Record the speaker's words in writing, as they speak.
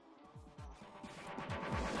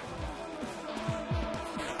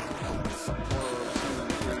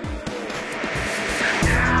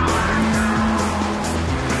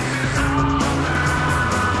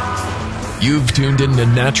You've tuned into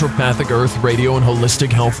Naturopathic Earth Radio and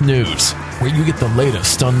Holistic Health News, where you get the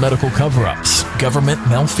latest on medical cover-ups, government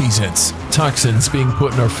malfeasance, toxins being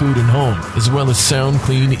put in our food and home, as well as sound,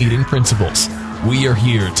 clean eating principles. We are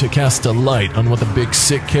here to cast a light on what the big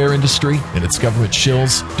sick care industry and its government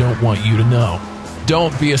shills don't want you to know.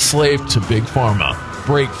 Don't be a slave to Big Pharma.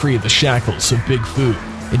 Break free of the shackles of Big Food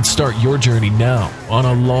and start your journey now on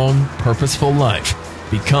a long, purposeful life.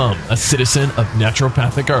 Become a citizen of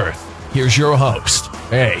Naturopathic Earth. Here's your host,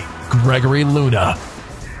 Gregory Luna.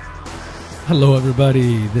 Hello,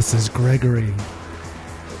 everybody. This is Gregory.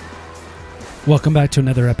 Welcome back to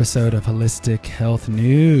another episode of Holistic Health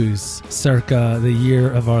News, circa the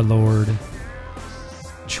year of our Lord,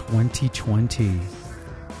 2020.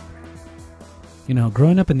 You know,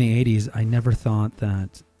 growing up in the 80s, I never thought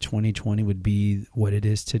that 2020 would be what it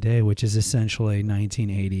is today, which is essentially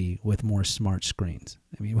 1980 with more smart screens.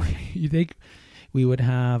 I mean, you think we would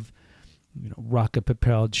have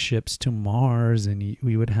rocket-propelled ships to Mars, and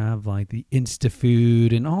we would have like the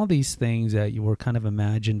Insta-food and all these things that you were kind of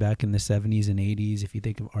imagined back in the 70s and 80s, if you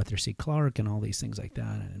think of Arthur C. Clarke and all these things like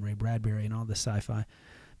that, and Ray Bradbury and all the sci-fi.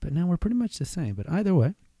 But now we're pretty much the same. But either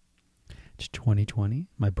way, it's 2020.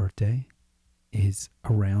 My birthday is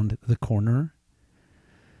around the corner.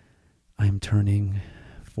 I am turning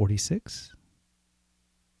 46,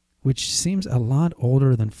 which seems a lot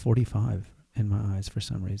older than 45. In my eyes for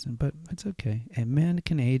some reason, but it's okay. And men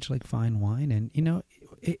can age like fine wine, and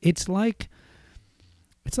it's like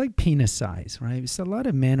penis size, right? So a lot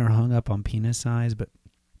of men are hung up on penis size, but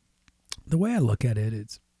the way I look at it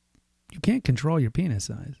is you can't control your penis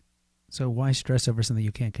size, so why stress over something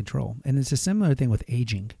you can't control? And it's a similar thing with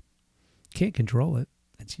aging. You can't control it.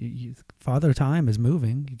 It's Father Time is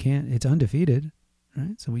moving. You can't. It's undefeated,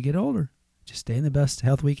 right? So we get older. Just stay in the best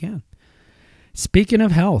health we can. Speaking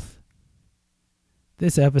of health,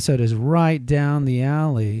 this episode is right down the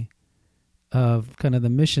alley of kind of the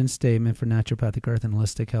mission statement for Naturopathic Earth and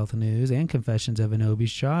Holistic Health News and Confessions of an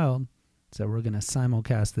Obese Child. So we're going to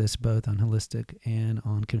simulcast this both on Holistic and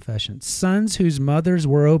on Confessions. Sons whose mothers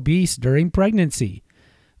were obese during pregnancy,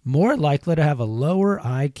 more likely to have a lower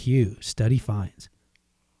IQ, study finds.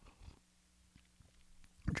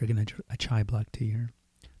 I'm drinking a chai black tea here.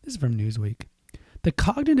 This is from Newsweek. The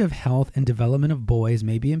cognitive health and development of boys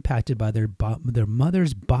may be impacted by their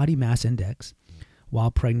mother's body mass index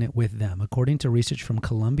while pregnant with them, according to research from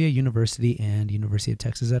Columbia University and University of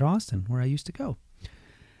Texas at Austin, where I used to go.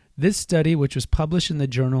 This study, which was published in the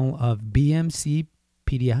Journal of BMC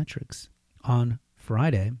Pediatrics on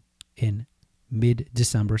Friday in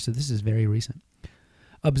mid-December, so this is very recent,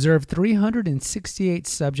 observed 368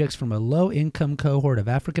 subjects from a low-income cohort of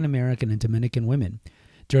African American and Dominican women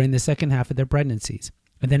during the second half of their pregnancies,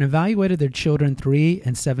 and then evaluated their children 3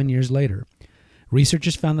 and 7 years later.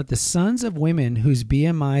 Researchers found that the sons of women whose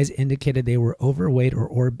BMIs indicated they were overweight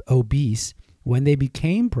or obese when they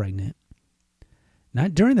became pregnant,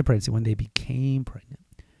 not during the pregnancy, when they became pregnant,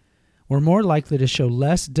 were more likely to show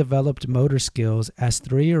less developed motor skills as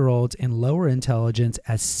 3-year-olds and lower intelligence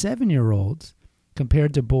as 7-year-olds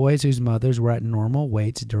compared to boys whose mothers were at normal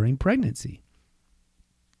weights during pregnancy.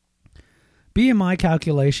 BMI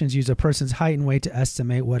calculations use a person's height and weight to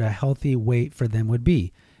estimate what a healthy weight for them would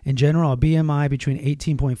be. In general, a BMI between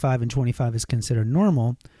 18.5 and 25 is considered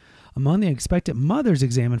normal. Among the expectant mothers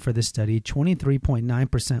examined for this study,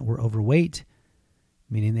 23.9% were overweight,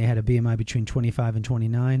 meaning they had a BMI between 25 and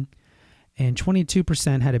 29, and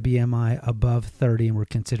 22% had a BMI above 30 and were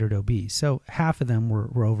considered obese. So half of them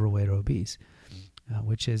were overweight or obese,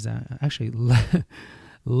 which is actually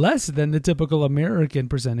less than the typical American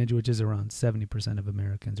percentage, which is around 70% of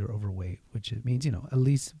Americans are overweight, which means, at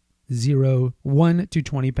least 1 to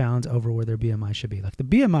 20 pounds over where their BMI should be. Like, the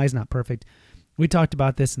BMI is not perfect. We talked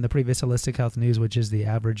about this in the previous Holistic Health News, which is the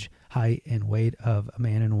average height and weight of a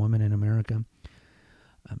man and a woman in America.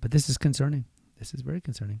 But this is concerning. This is very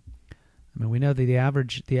concerning. I mean, we know that the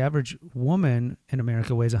average woman in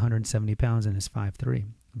America weighs 170 pounds and is 5'3".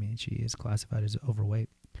 I mean, she is classified as overweight.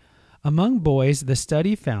 Among boys, the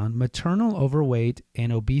study found maternal overweight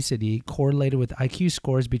and obesity correlated with IQ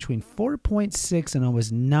scores between 4.6 and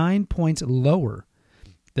almost 9 points lower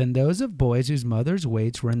than those of boys whose mothers'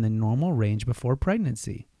 weights were in the normal range before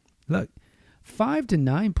pregnancy. Look, 5 to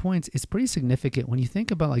 9 points is pretty significant when you think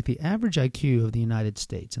about like the average IQ of the United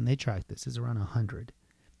States, and they track this, is around 100.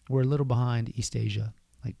 We're a little behind East Asia,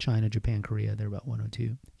 like China, Japan, Korea. They're about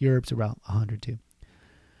 102. Europe's about 102.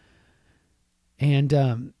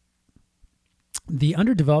 And the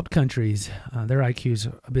underdeveloped countries, their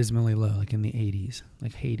IQs are abysmally low, like in the 80s.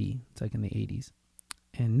 Like Haiti, it's like in the 80s.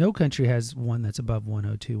 And no country has one that's above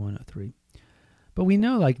 102, 103. But we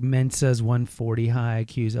know like Mensa's 140 high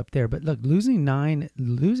IQs up there. But look, losing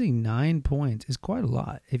nine points is quite a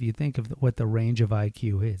lot if you think of what the range of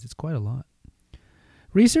IQ is. It's quite a lot.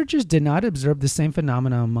 Researchers did not observe the same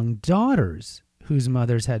phenomena among daughters whose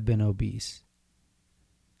mothers had been obese.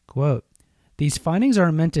 Quote, "These findings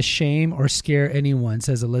aren't meant to shame or scare anyone,"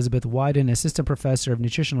 says Elizabeth Wyden, assistant professor of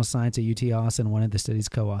nutritional science at UT Austin, one of the study's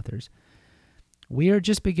co-authors. "We are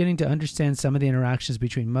just beginning to understand some of the interactions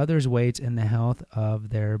between mothers' weights and the health of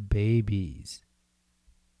their babies."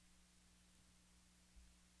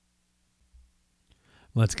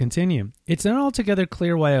 Let's continue. It's not altogether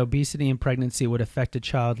clear why obesity in pregnancy would affect a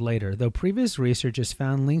child later, though previous research has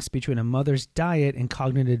found links between a mother's diet and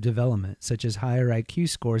cognitive development, such as higher IQ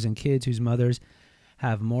scores in kids whose mothers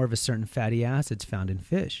have more of a certain fatty acids found in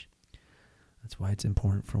fish. That's why it's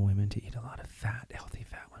important for women to eat a lot of fat, healthy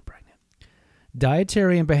fat when pregnant.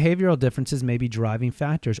 Dietary and behavioral differences may be driving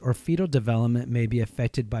factors, or fetal development may be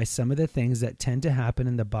affected by some of the things that tend to happen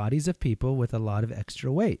in the bodies of people with a lot of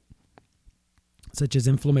extra weight, such as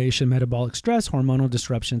inflammation, metabolic stress, hormonal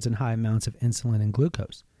disruptions, and high amounts of insulin and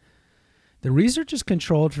glucose. The researchers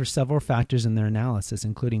controlled for several factors in their analysis,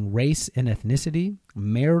 including race and ethnicity,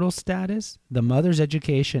 marital status, the mother's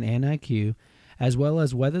education and IQ, as well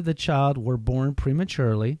as whether the child were born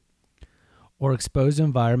prematurely or exposed to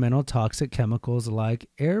environmental toxic chemicals like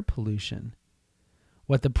air pollution.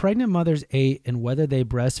 What the pregnant mothers ate and whether they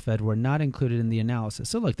breastfed were not included in the analysis.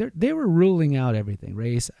 So look, they were ruling out everything: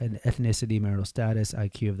 race, ethnicity, marital status,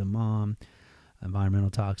 IQ of the mom, environmental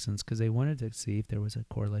toxins, because they wanted to see if there was a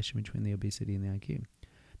correlation between the obesity and the IQ.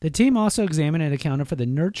 The team also examined and accounted for the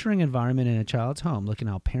nurturing environment in a child's home, looking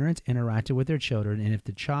at how parents interacted with their children and if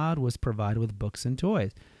the child was provided with books and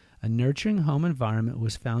toys. A nurturing home environment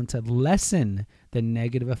was found to lessen the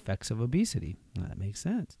negative effects of obesity. Well, that makes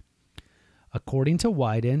sense. According to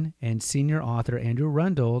Wyden and senior author Andrew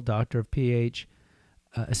Rundle, doctor of PH,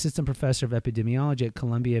 assistant professor of epidemiology at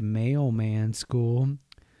Columbia Mayo-Man School,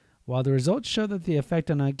 while the results show that the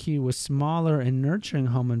effect on IQ was smaller in nurturing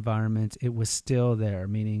home environments, it was still there.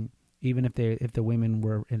 Meaning, even if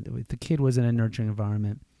the kid was in a nurturing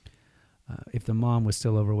environment, if the mom was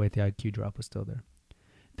still overweight, the IQ drop was still there.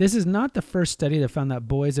 This is not the first study that found that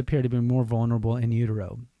boys appear to be more vulnerable in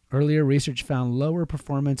utero. Earlier research found lower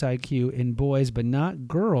performance IQ in boys, but not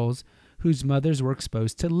girls whose mothers were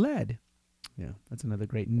exposed to lead. Yeah, that's another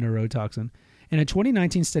great neurotoxin. And a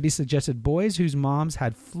 2019 study suggested boys whose moms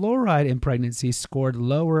had fluoride in pregnancy scored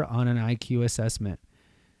lower on an IQ assessment.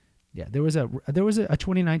 Yeah, there was a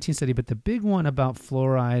 2019 study, but the big one about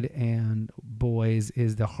fluoride and boys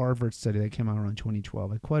is the Harvard study that came out around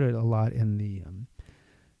 2012. I quoted a lot in the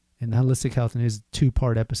Holistic Health News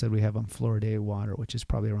 2-part episode we have on fluoridated water, which is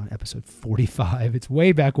probably around episode 45. It's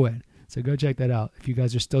way back when. So go check that out if you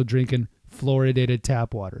guys are still drinking fluoridated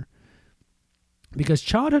tap water. Because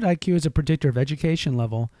childhood IQ is a predictor of education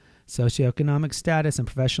level, socioeconomic status, and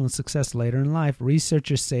professional success later in life,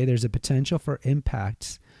 researchers say there's a potential for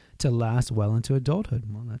impacts to last well into adulthood.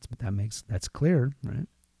 Well, that's clear, right?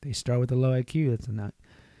 They start with a low IQ. That's not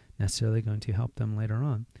necessarily going to help them later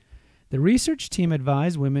on. The research team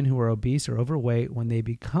advised women who are obese or overweight when they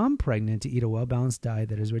become pregnant to eat a well-balanced diet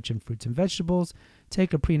that is rich in fruits and vegetables,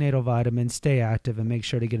 take a prenatal vitamin, stay active, and make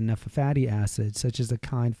sure to get enough fatty acids, such as the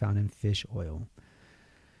kind found in fish oil.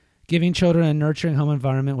 Giving children a nurturing home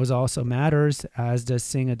environment also matters, as does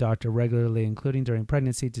seeing a doctor regularly, including during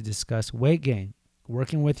pregnancy, to discuss weight gain.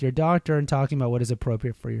 Working with your doctor and talking about what is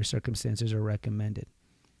appropriate for your circumstances are recommended.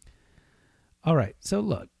 All right, so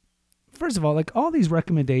look. First of all, like all these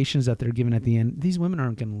recommendations that they're given at the end, these women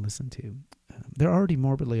aren't going to listen to. They're already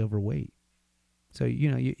morbidly overweight. So,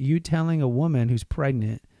 you telling a woman who's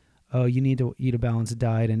pregnant, oh, you need to eat a balanced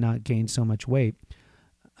diet and not gain so much weight,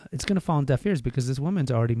 it's going to fall on deaf ears because this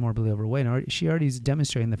woman's already morbidly overweight. She already is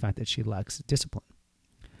demonstrating the fact that she lacks discipline.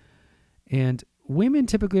 And women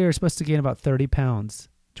typically are supposed to gain about 30 pounds,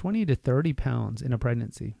 20 to 30 pounds in a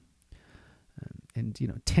pregnancy. And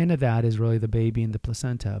 10 of that is really the baby and the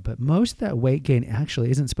placenta. But most of that weight gain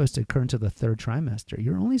actually isn't supposed to occur until the third trimester.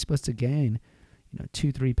 You're only supposed to gain,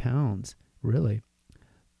 2-3 pounds, really,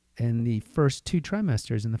 in the first 2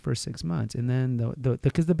 trimesters in the first 6 months. And then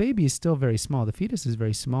because the baby is still very small, the fetus is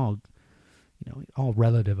very small, all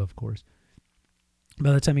relative, of course,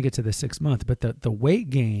 by the time you get to the 6th month. But the weight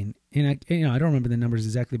gain, and I don't remember the numbers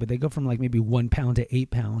exactly, but they go from like maybe 1 pound to 8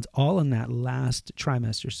 pounds, all in that last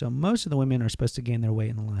trimester. So most of the women are supposed to gain their weight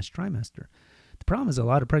in the last trimester. The problem is a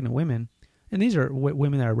lot of pregnant women, and these are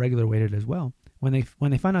women that are regular weighted as well, when they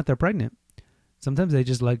find out they're pregnant, Sometimes they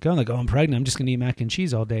just let go, like, oh, I'm pregnant, I'm just going to eat mac and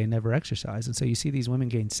cheese all day and never exercise. And so you see these women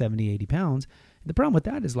gain 70, 80 pounds. The problem with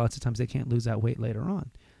that is lots of times they can't lose that weight later on.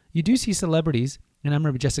 You do see celebrities, and I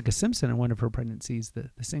remember Jessica Simpson in one of her pregnancies, the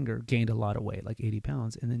singer, gained a lot of weight, like 80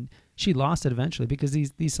 pounds. And then she lost it eventually because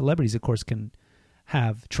these celebrities, of course, can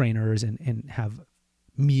have trainers and have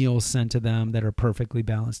meals sent to them that are perfectly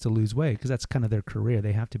balanced to lose weight because that's kind of their career.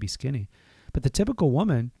 They have to be skinny. But the typical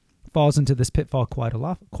woman falls into this pitfall quite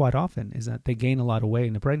often, is that they gain a lot of weight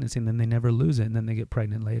in the pregnancy and then they never lose it, and then they get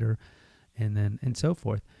pregnant later, and so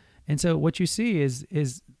forth. And so what you see is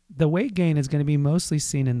the weight gain is going to be mostly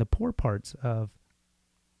seen in the poor parts of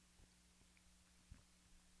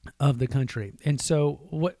the country. And so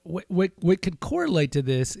what could correlate to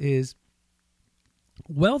this is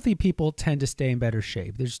wealthy people tend to stay in better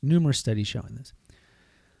shape. There's numerous studies showing this.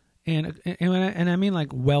 And I mean like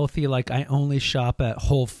wealthy, like I only shop at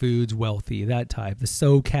Whole Foods wealthy, that type. The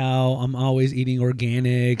SoCal, I'm always eating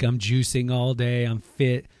organic, I'm juicing all day, I'm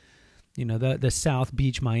fit. You know, the South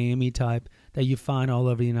Beach, Miami type that you find all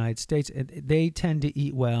over the United States. They tend to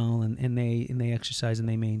eat well and they exercise and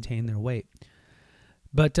they maintain their weight.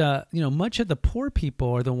 But, much of the poor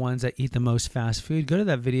people are the ones that eat the most fast food. Go to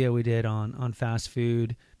that video we did on fast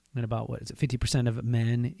food, and about, 50% of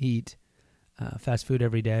men eat fast food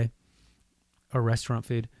every day, or restaurant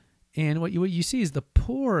food. And what you see is the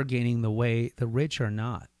poor are gaining the weight, the rich are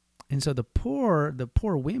not. And so the poor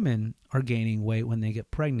women are gaining weight when they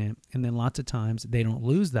get pregnant, and then lots of times they don't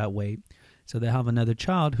lose that weight. So they have another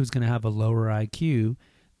child who's going to have a lower IQ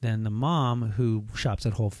than the mom who shops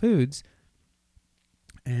at Whole Foods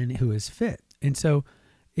and who is fit. And so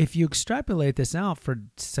if you extrapolate this out for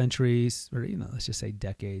centuries, or let's just say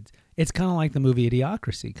decades, it's kind of like the movie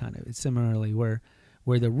Idiocracy, kind of. It's similarly where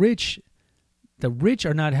the rich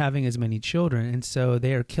are not having as many children, and so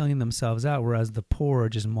they are killing themselves out, whereas the poor are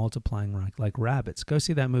just multiplying like rabbits. Go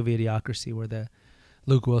see that movie Idiocracy, where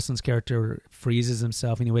Luke Wilson's character freezes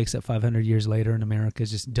himself and he wakes up 500 years later and America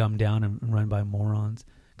is just dumbed down and run by morons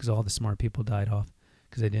because all the smart people died off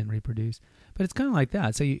because they didn't reproduce. But it's kind of like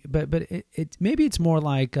that. So, it maybe it's more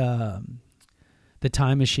like the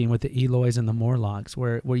Time Machine with the Eloys and the Morlocks,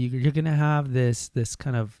 where you're going to have this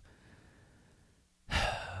kind of,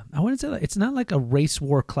 I wouldn't say that, it's not like a race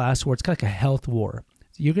war, class war. It's kind of like a health war.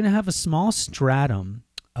 So you're going to have a small stratum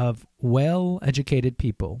of well-educated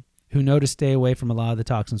people who know to stay away from a lot of the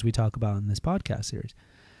toxins we talk about in this podcast series.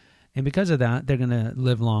 And because of that, they're going to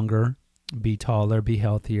live longer, be taller, be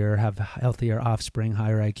healthier, have healthier offspring,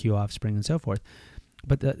 higher IQ offspring, and so forth.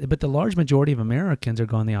 But the large majority of Americans are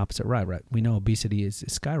going the opposite right? We know obesity is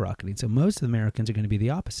skyrocketing. So most of the Americans are going to be the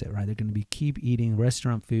opposite, right? They're going to keep eating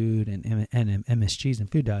restaurant food and MSGs and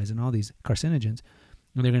food dyes and all these carcinogens.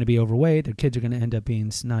 And they're going to be overweight. Their kids are going to end up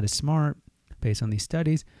being not as smart based on these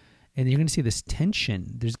studies. And you're going to see this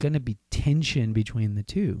tension. There's going to be tension between the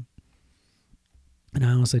two. And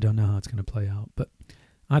I honestly don't know how it's going to play out. But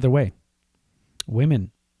either way,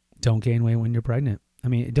 women, don't gain weight when you're pregnant. I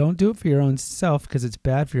mean, don't do it for your own self because it's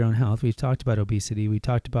bad for your own health. We've talked about obesity. We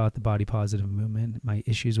talked about the body positive movement, my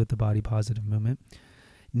issues with the body positive movement.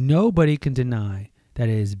 Nobody can deny that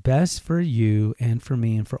it is best for you and for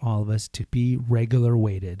me and for all of us to be regular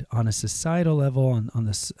weighted on a societal level, on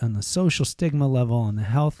the social stigma level, on the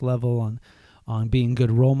health level, on being good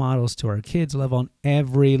role models to our kids level, on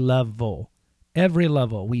every level. Every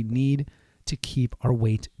level. We need to keep our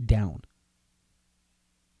weight down.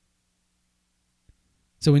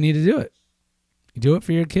 So we need to do it. Do it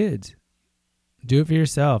for your kids. Do it for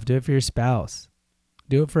yourself. Do it for your spouse.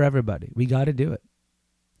 Do it for everybody. We got to do it.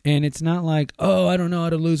 And it's not like, oh, I don't know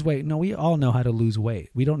how to lose weight. No, we all know how to lose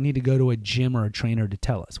weight. We don't need to go to a gym or a trainer to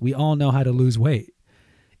tell us. We all know how to lose weight.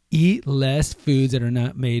 Eat less foods that are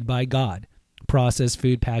not made by God. Processed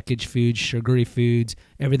food, packaged food, sugary foods,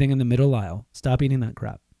 everything in the middle aisle. Stop eating that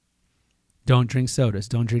crap. Don't drink sodas.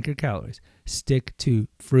 Don't drink your calories. Stick to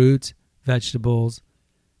fruits, vegetables,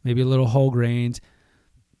 maybe a little whole grains,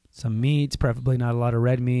 some meats, preferably not a lot of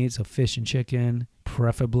red meat, so fish and chicken,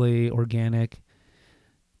 preferably organic.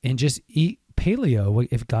 And just eat paleo.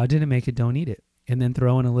 If God didn't make it, don't eat it. And then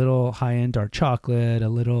throw in a little high-end dark chocolate, a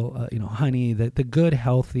little honey, the good,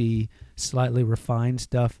 healthy, slightly refined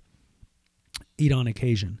stuff. Eat on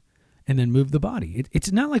occasion. And then move the body.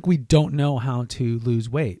 It's not like we don't know how to lose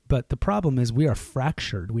weight. But the problem is we are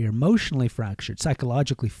fractured. We are emotionally fractured,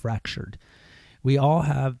 psychologically fractured. We all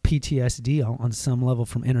have PTSD on some level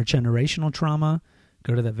from intergenerational trauma.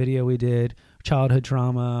 Go to that video we did. Childhood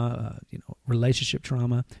trauma, relationship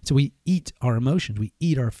trauma. So we eat our emotions. We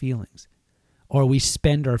eat our feelings. Or we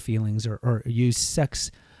spend our feelings or use sex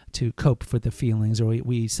to cope with the feelings, or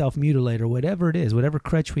we self-mutilate, or whatever it is, whatever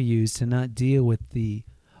crutch we use to not deal with the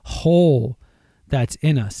hole that's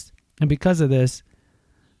in us. And because of this,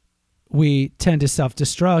 we tend to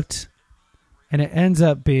self-destruct, and it ends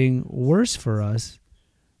up being worse for us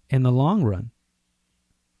in the long run.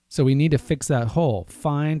 So we need to fix that hole.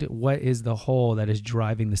 Find what is the hole that is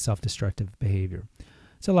driving the self-destructive behavior.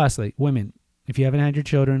 So lastly, women, if you haven't had your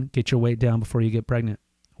children, get your weight down before you get pregnant.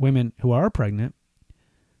 Women who are pregnant,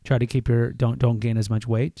 try to keep don't gain as much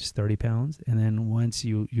weight, just 30 pounds. And then once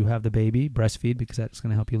you have the baby, breastfeed, because that's going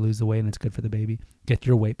to help you lose the weight and it's good for the baby. Get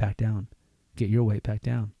your weight back down. Get your weight back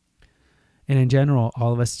down. And in general,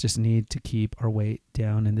 all of us just need to keep our weight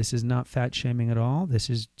down. And this is not fat shaming at all. This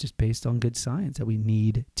is just based on good science that we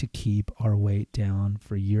need to keep our weight down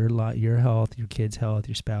for your health, your kids' health,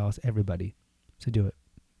 your spouse, everybody. So do it.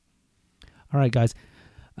 All right, guys.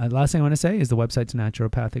 Last thing I want to say is the website's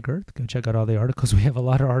Naturopathic Earth. Go check out all the articles. We have a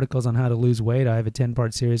lot of articles on how to lose weight. I have a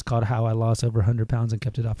 10-part series called How I Lost Over 100 Pounds and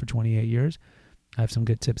Kept It Off for 28 Years. I have some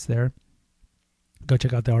good tips there. Go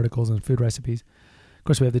check out the articles on food recipes. Of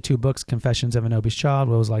course, we have the 2 books, Confessions of an Obese Child,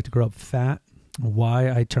 What It Was Like to Grow Up Fat, Why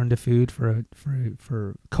I Turned to Food for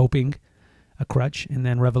Coping, a Crutch, and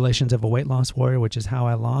then Revelations of a Weight Loss Warrior, which is how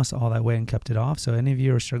I lost all that weight and kept it off. So any of you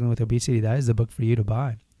who are struggling with obesity, that is the book for you to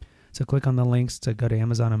buy. So click on the links to go to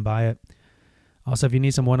Amazon and buy it. Also, if you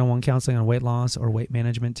need some one-on-one counseling on weight loss or weight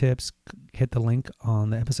management tips, hit the link on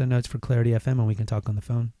the episode notes for Clarity FM and we can talk on the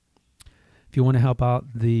phone. If you want to help out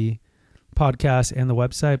the podcast and the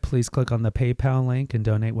website, please click on the PayPal link and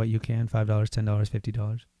donate what you can, $5, $10,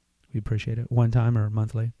 $50. We appreciate it, one time or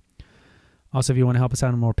monthly. Also, if you want to help us out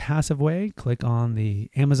in a more passive way, click on the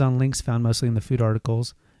Amazon links found mostly in the food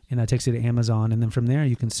articles, and that takes you to Amazon. And then from there,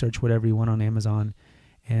 you can search whatever you want on Amazon.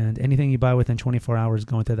 And anything you buy within 24 hours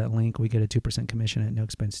going through that link, we get a 2% commission at no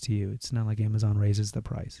expense to you. It's not like Amazon raises the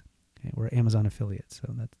price. Okay? We're Amazon affiliates,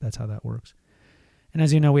 so that's how that works. And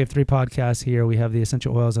as you know, we have 3 podcasts here. We have the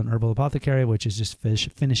Essential Oils and Herbal Apothecary, which is just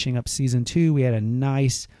finishing up season 2. We had a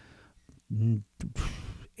nice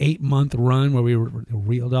 8-month run where we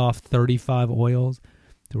reeled off 35 oils.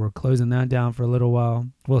 So we're closing that down for a little while.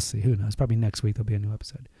 We'll see. Who knows? Probably next week there'll be a new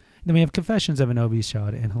episode. Then we have Confessions of an Obese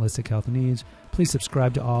Child and Holistic Health Needs. Please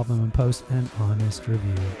subscribe to all of them and post an honest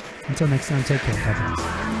review. Until next time, take care. Bye-bye.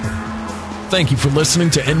 Thank you for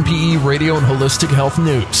listening to NPE Radio and Holistic Health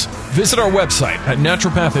News. Visit our website at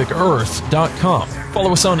naturopathicearth.com.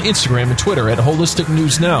 Follow us on Instagram and Twitter at Holistic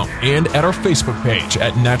News Now and at our Facebook page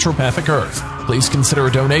at Naturopathic Earth. Please consider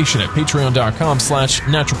a donation at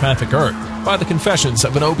patreon.com/naturopathic earth. Buy the Confessions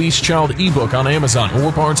of an Obese Child ebook on Amazon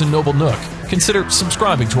or Barnes & Noble Nook. Consider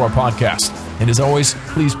subscribing to our podcast. And as always,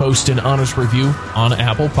 please post an honest review on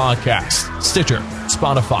Apple Podcasts, Stitcher,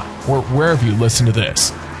 Spotify, or wherever you listen to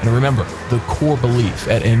this. And remember, the core belief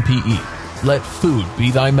at NPE: let food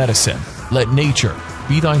be thy medicine. Let nature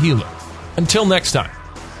be thy healer. Until next time.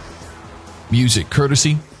 Music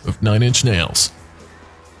courtesy of 9 Inch Nails.